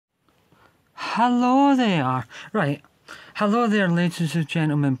hello there. Right. Hello there, ladies and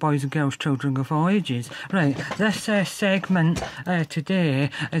gentlemen, boys and girls, children of all ages. Right, this segment today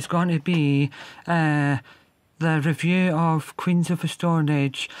is going to be the review of Queens of the Stone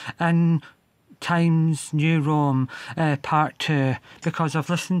Age in Times New Rome part 2, because I've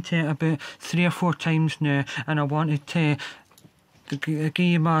listened to it about 3 or 4 times now and I wanted to give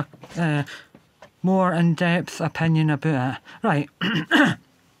you my more in-depth opinion about it. Right.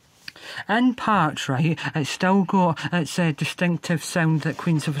 In parts, right, it's still got its distinctive sound that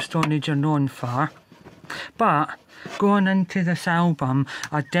Queens of the Stone Age are known for. But going into this album,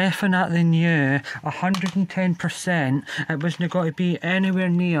 I definitely knew 110% it wasn't going to be anywhere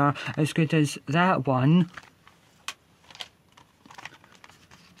near as good as that one,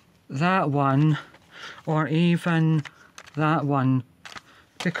 or even that one.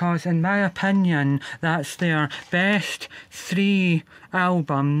 Because in my opinion, that's their best 3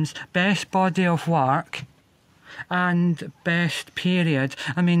 albums, best body of work, and best period.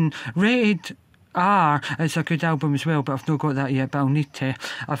 I mean, Rated R is a good album as well, but I've not got that yet, but I'll need to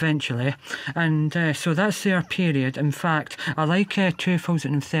eventually. And so that's their period. In fact, I like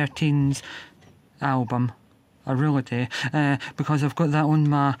 2013's album. I really do, because I've got that on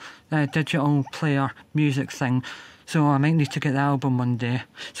my digital player music thing. So I might need to get the album one day.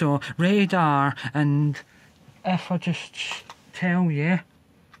 So Rated R, and if I just tell you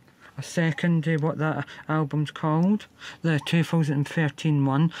a second what that album's called, the 2013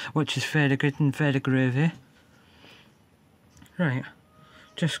 one, which is very good and very groovy. Right,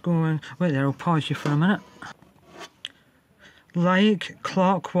 just going, wait there, I'll pause you for a minute. Like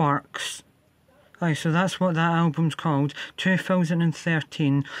Clockworks. Aye, so that's what that album's called,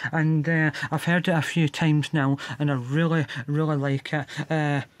 2013, and I've heard it a few times now, and I really, really like it.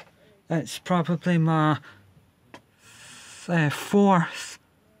 It's probably my fourth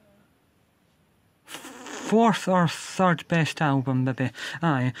or third best album, maybe.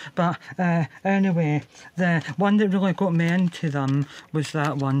 Aye, but anyway, the one that really got me into them was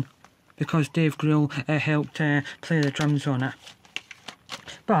that one, because Dave Grohl helped play the drums on it.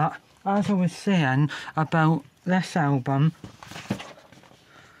 But as I was saying about this album,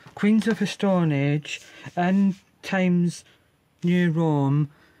 Queens of the Stone Age in Times New Rome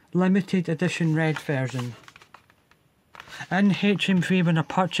limited edition red version. In HMV, when I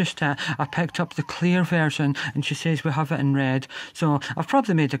purchased it, I picked up the clear version, and she says we have it in red. So I've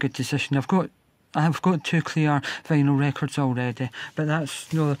probably made a good decision. I've got 2 clear vinyl records already, but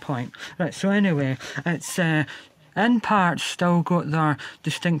that's not the point. Right, so anyway, it's in parts still got their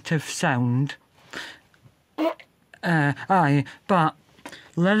distinctive sound. Aye, but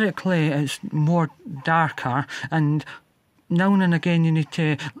lyrically it's more darker, and now and again you need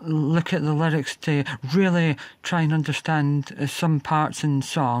to look at the lyrics to really try and understand some parts in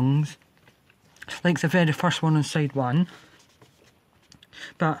songs, like the very first one on side 1.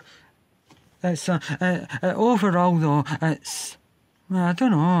 But it's overall though, it's, I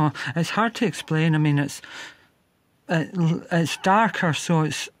don't know, it's hard to explain. I mean, it's darker, so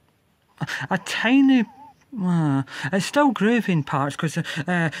it's a tiny. It's still groovy in parts, because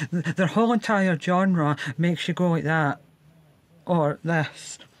their whole entire genre makes you go like that or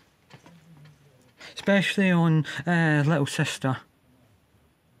this, especially on Little Sister.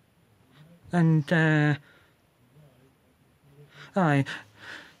 And aye,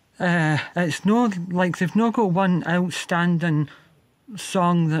 it's not like they've not got one outstanding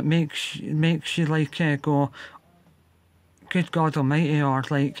song that makes you like go, good God Almighty, or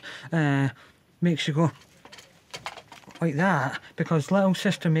like makes you go like that, because Little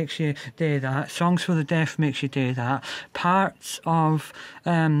Sister makes you do that, Songs for the Deaf makes you do that, parts of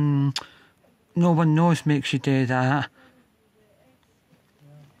No One Knows makes you do that.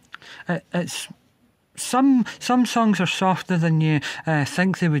 It's some songs are softer than you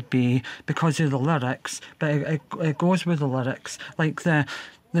think they would be because of the lyrics, but it goes with the lyrics. Like the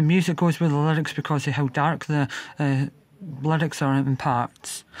music goes with the lyrics because of how dark the lyrics are in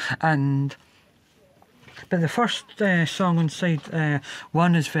parts. But the first song on side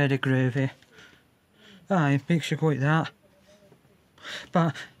 1 is very groovy. Aye, makes you go like that.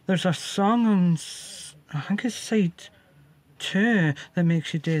 But there's a song on, I think it's side 2, that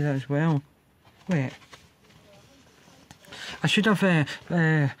makes you do that as well. Wait, I should have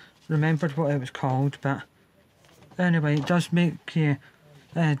remembered what it was called, but anyway, it does make you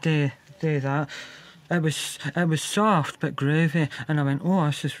do that. It was soft but groovy, and I went, oh,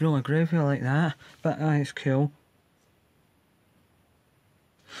 this is really groovy, I like that. But it's cool.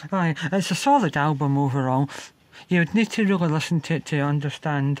 Aye, it's a solid album overall. You would need to really listen to it to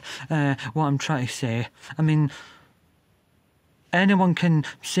understand what I'm trying to say. I mean, anyone can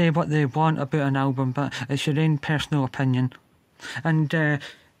say what they want about an album, but it's your own personal opinion. And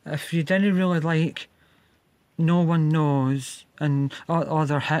if you didn't really like No One Knows and all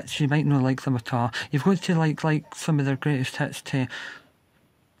their hits, you might not like them at all. You've got to like some of their greatest hits to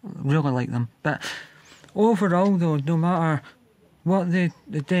really like them. But overall though, no matter what they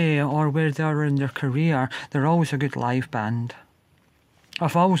do or where they are in their career, they're always a good live band.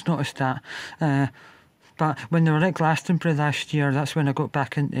 I've always noticed that. But when they were at Glastonbury last year, that's when I got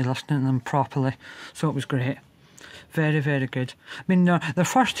back into listening to them properly. So it was great. Very, very good. I mean, their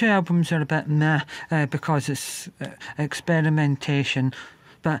first two albums are a bit meh because it's experimentation,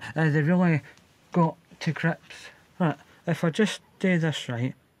 but they really got to grips. Right, if I just do this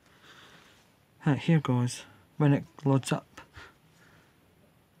right, here goes, when it loads up.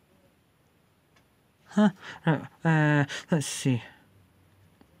 Right, let's see.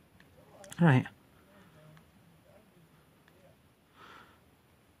 Right.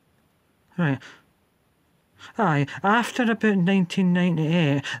 Right. Aye, after about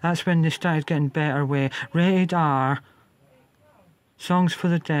 1998, that's when they started getting better with Rated R, Songs for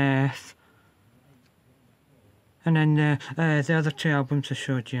the Deaf, and then the other two albums I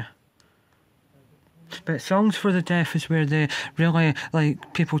showed you. But Songs for the Deaf is where they really,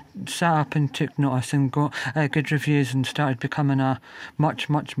 people sat up and took notice and got good reviews and started becoming a much,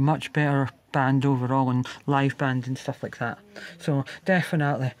 much, much better band overall and live band and stuff like that. So,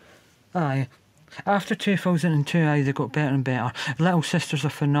 definitely. Aye. After 2002, they got better and better. Little Sister's a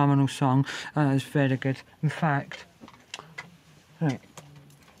phenomenal song. It's very good. In fact, right,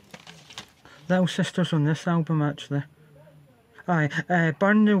 Little Sister's on this album actually. Aye,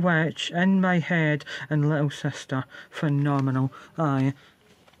 Burn the Witch, In My Head, and Little Sister, phenomenal. Aye,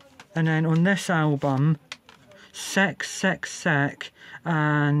 and then on this album, Sick, Sick, Sick,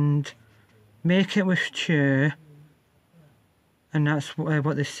 and Make It With Chew. And that's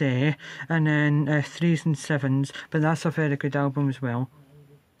what they say. And then Threes and Sevens, but that's a very good album as well.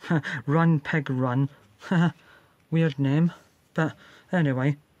 Run Pig Run. Weird name, but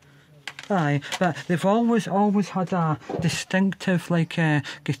anyway. Aye, but they've always had a distinctive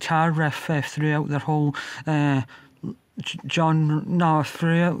guitar riff throughout their whole genre. No,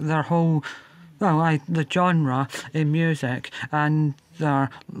 throughout their whole the genre in music and their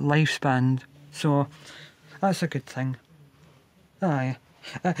lifespan. So that's a good thing. Aye,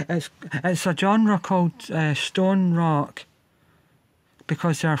 it's a genre called stone rock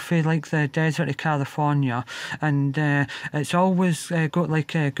because they're from the desert of California, and it's always got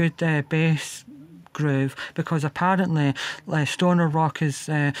a good bass groove because apparently stoner rock has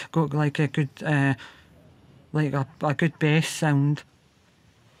got a good a good bass sound.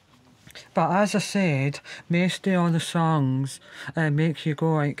 But as I said, most of all the songs make you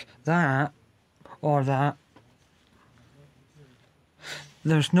go like that or that.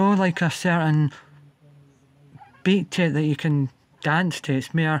 There's no a certain beat to it that you can dance to.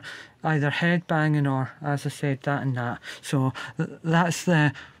 It's mere either head banging or, as I said, that and that. So that's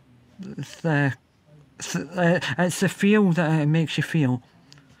it's the feel that it makes you feel.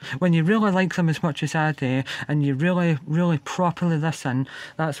 When you really like them as much as I do, and you really, really properly listen,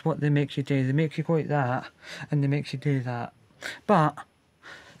 that's what they make you do. They make you go like that, and they make you do that. But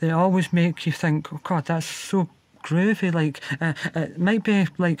they always make you think, oh God, that's so groovy. It might be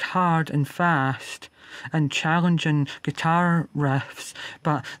hard and fast and challenging guitar riffs,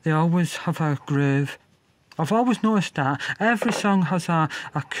 but they always have a groove. I've always noticed that every song has a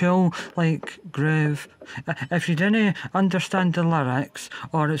cool groove. If you didn't understand the lyrics,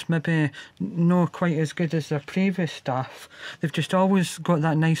 or it's maybe not quite as good as their previous stuff, they've just always got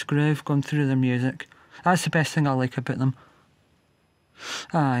that nice groove going through their music. That's the best thing I like about them.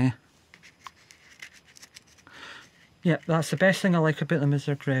 Aye. Yep, that's the best thing I like about them is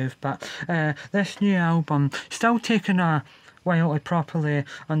their groove. But this new album, still taking a while to properly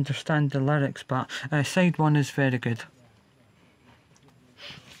understand the lyrics, but side one is very good.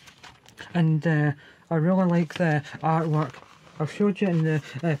 And I really like the artwork. I've showed you in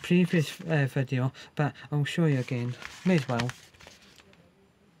the previous video, but I'll show you again. May as well.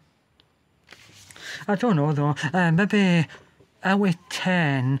 I don't know though, maybe out of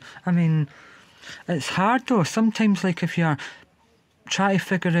 10, I mean, it's hard though. Sometimes if you're trying to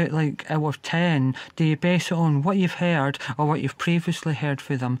figure out out of 10, do you base it on what you've heard or what you've previously heard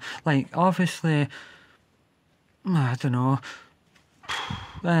for them? Obviously, I don't know.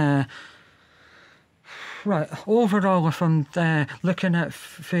 Right, overall, if I'm looking at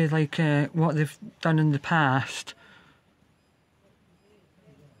for what they've done in the past,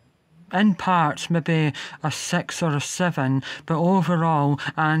 in parts maybe a 6 or a 7, but overall,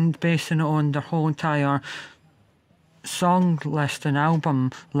 and basing it on their whole entire song list and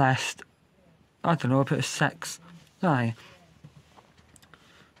album list, I don't know, about 6. Aye.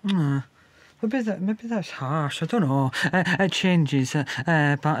 Maybe that's harsh, I don't know. It changes, but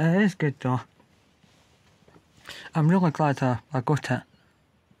it is good though. I'm really glad I got it.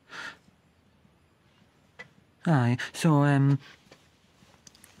 Aye, so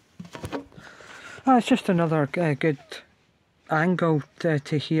it's just another good angle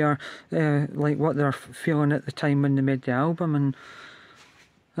to hear like what they're feeling at the time when they made the album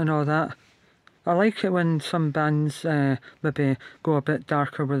and all that. I like it when some bands maybe go a bit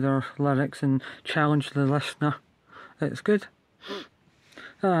darker with their lyrics and challenge the listener. It's good.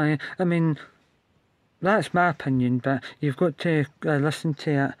 Aye, I mean, that's my opinion, but you've got to listen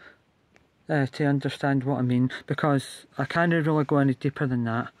to it to understand what I mean, because I can't really go any deeper than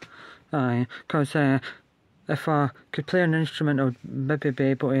that. Aye, because if I could play an instrument, I would maybe be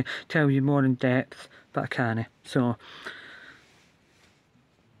able to tell you more in depth, but I can't. So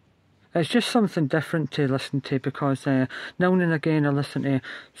it's just something different to listen to, because now and again I listen to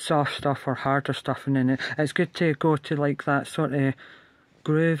soft stuff or harder stuff, and then it's good to go to like that sort of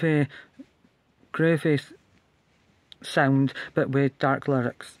groovy sound, but with dark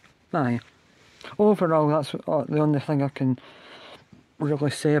lyrics. Aye. Overall, that's the only thing I can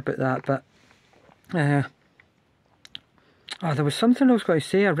really say about that, but there was something I was going to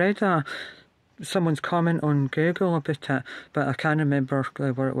say. I read someone's comment on Google about it, but I can't remember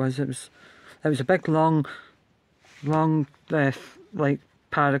where it was. It was a big long like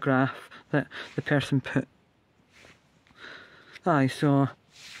paragraph that the person put. Aye, so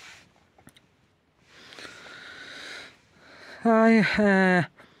I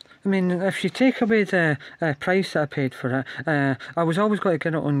mean, if you take away the price that I paid for it, I was always going to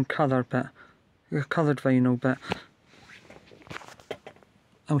get it on coloured vinyl, but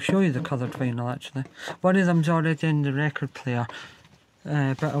I'll show you the coloured vinyl actually. One of them's already in the record player,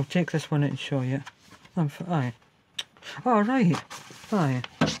 but I'll take this one out and show you. Aye. Oh, right. Aye.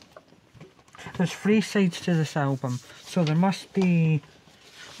 There's 3 sides to this album, so there must be...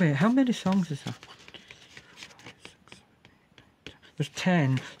 Wait, how many songs is there? There's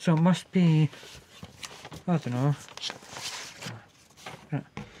 10, so it must be... I don't know. Right.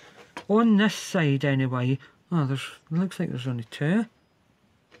 On this side anyway... Oh, looks like there's only 2.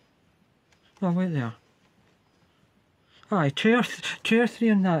 Oh, wait there. Aye, 2 or 3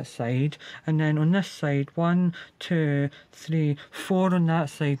 on that side, and then on this side, 1, 2, 3, 4 on that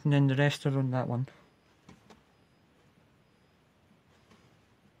side, and then the rest are on that one.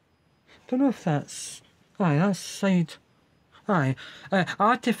 Don't know if that's... Aye, that's side... Aye, I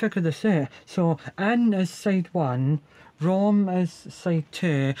had to figure this out. So, N is side 1, Rom is side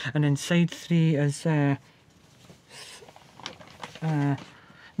 2, and then side 3 is...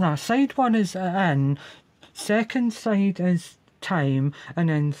 no, side 1 is N, second side is Time, and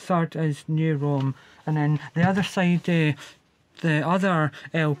then third is New Rome, and then the other side, the other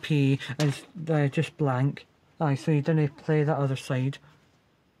LP is just blank. Aye, so you didn't play that other side.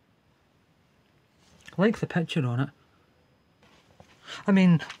 I like the picture on it. I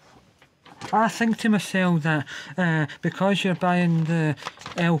mean, I think to myself that because you're buying the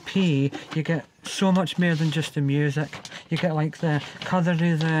LP, you get so much more than just the music. You get like the colour of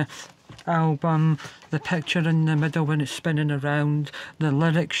the album, the picture in the middle when it's spinning around, the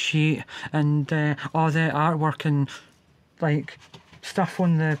lyric sheet, and all the artwork and like stuff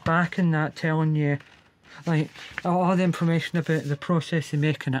on the back and that telling you like all the information about the process of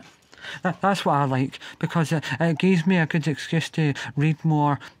making it. That's what I like, because it gives me a good excuse to read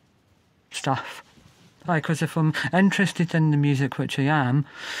more stuff. Because if I'm interested in the music, which I am,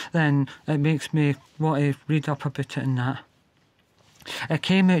 then it makes me want to read up about it and that. It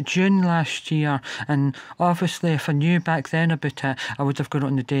came out June last year, and obviously if I knew back then about it, I would have got it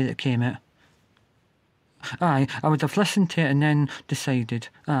on the day that it came out. Aye, I would have listened to it and then decided.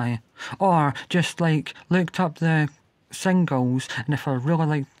 Aye. Or just like looked up the singles, and if I really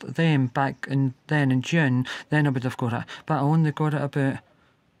liked them back then in June, then I would have got it. But I only got it about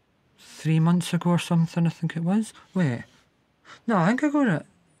 3 months ago or something, I think it was. Wait. No, I think I got it.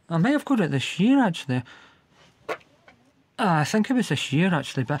 I might have got it this year actually. I think it was this year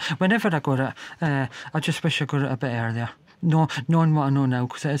actually, but whenever I got it, I just wish I got it a bit earlier. Knowing what I know now,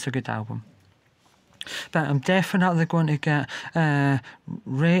 because it is a good album. But I'm definitely going to get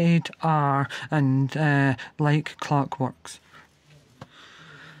Rated R and Like Clockworks.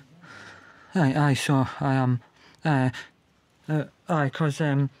 Aye, so I am. Because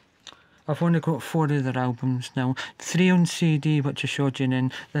I've only got 4 of their albums now. 3 on CD, which I showed you, and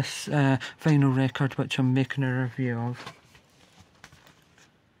then this vinyl record, which I'm making a review of.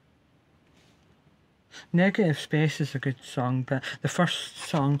 Negative Space is a good song, but the first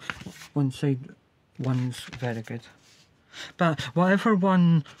song, One Side One's very good. But whatever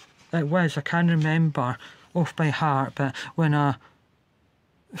one it was, I can't remember off by heart, but when I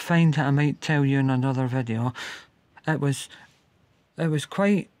find it I might tell you in another video. It was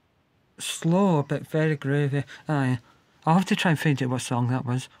quite slow but very groovy. Aye. I'll have to try and find out what song that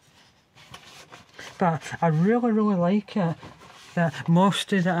was. But I really like it. That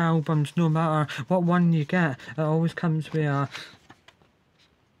most of the albums, no matter what one you get, it always comes with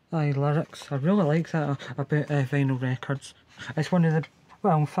lyrics. I really like that about vinyl records. It's one of the,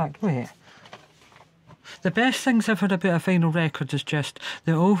 well, in fact, wait. The best things ever about a vinyl record is just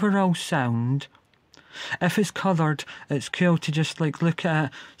the overall sound. If it's coloured, it's cool to just like look at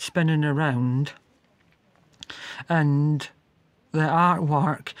it spinning around. And the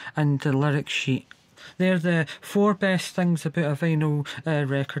artwork and the lyric sheet. They're the 4 best things about a vinyl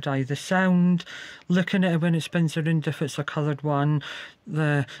record. The sound, looking at it when it spins around if it's a coloured one,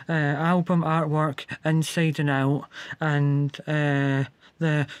 the album artwork inside and out, and the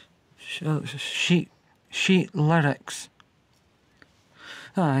sheet lyrics.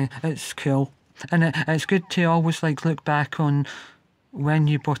 Aye, it's cool. And it's good to always like look back on when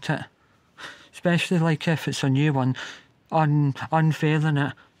you bought it. Especially like if it's a new one, unveiling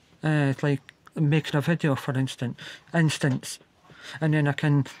it, like making a video for instance, and then I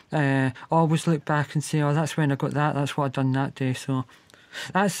can always look back and say, oh, that's when I got that. That's what I done that day. So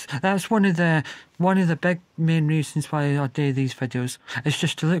that's one of the big main reasons why I do these videos. It's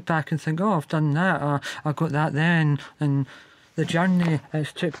just to look back and think, oh, I've done that, or I got that then, and the journey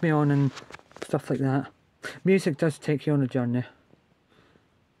it's took me on and stuff like that. Music does take you on a journey.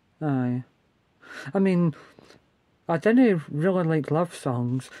 Aye. I mean, I didn't really like love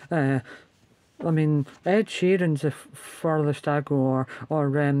songs. I mean, Ed Sheeran's the furthest I go,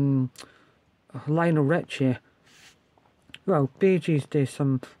 or Lionel Richie. Well, Bee Gees do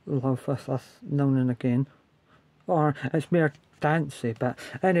some love with us now and again. Or it's more dancey, but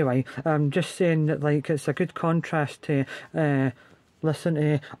anyway, I'm just saying that like it's a good contrast to listen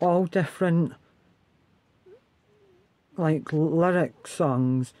to all different like lyric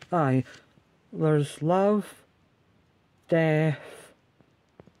songs. Aye. There's love, death,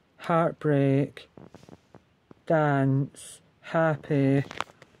 heartbreak, dance, happy,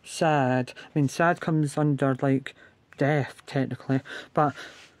 sad. I mean, sad comes under like death technically, but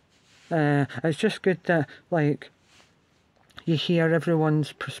it's just good that like you hear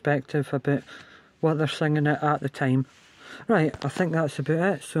everyone's perspective about what they're singing at the time. Right, I think that's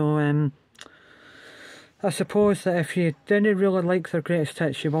about it. So I suppose that if you didn't really like their greatest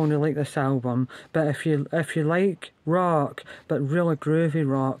hits, you won't like this album. But if you like rock, but really groovy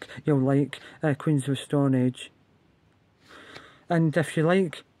rock, you'll like Queens of the Stone Age. And if you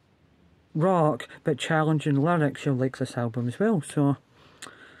like rock, but challenging lyrics, you'll like this album as well. So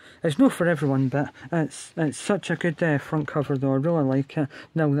it's not for everyone, but it's such a good front cover though. I really like it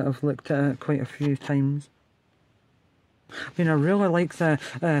now that I've looked at it quite a few times. I mean, I really like the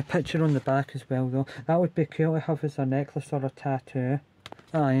picture on the back as well though. That would be cool to have as a necklace or a tattoo.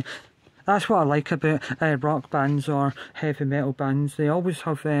 Aye. That's what I like about rock bands or heavy metal bands. They always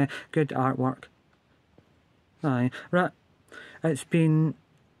have good artwork. Aye. Right. It's been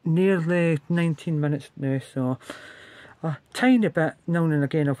nearly 19 minutes now, so a tiny bit now and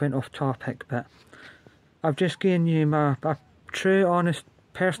again I've went off topic, but I've just given you my true, honest,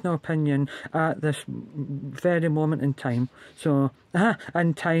 personal opinion at this very moment in time. So,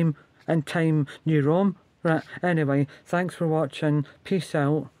 and time, New Rome. Right, anyway, thanks for watching. Peace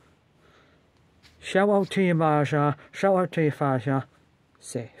out. Shout out to you, Marja. Shout out to you, Faja.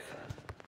 Safe.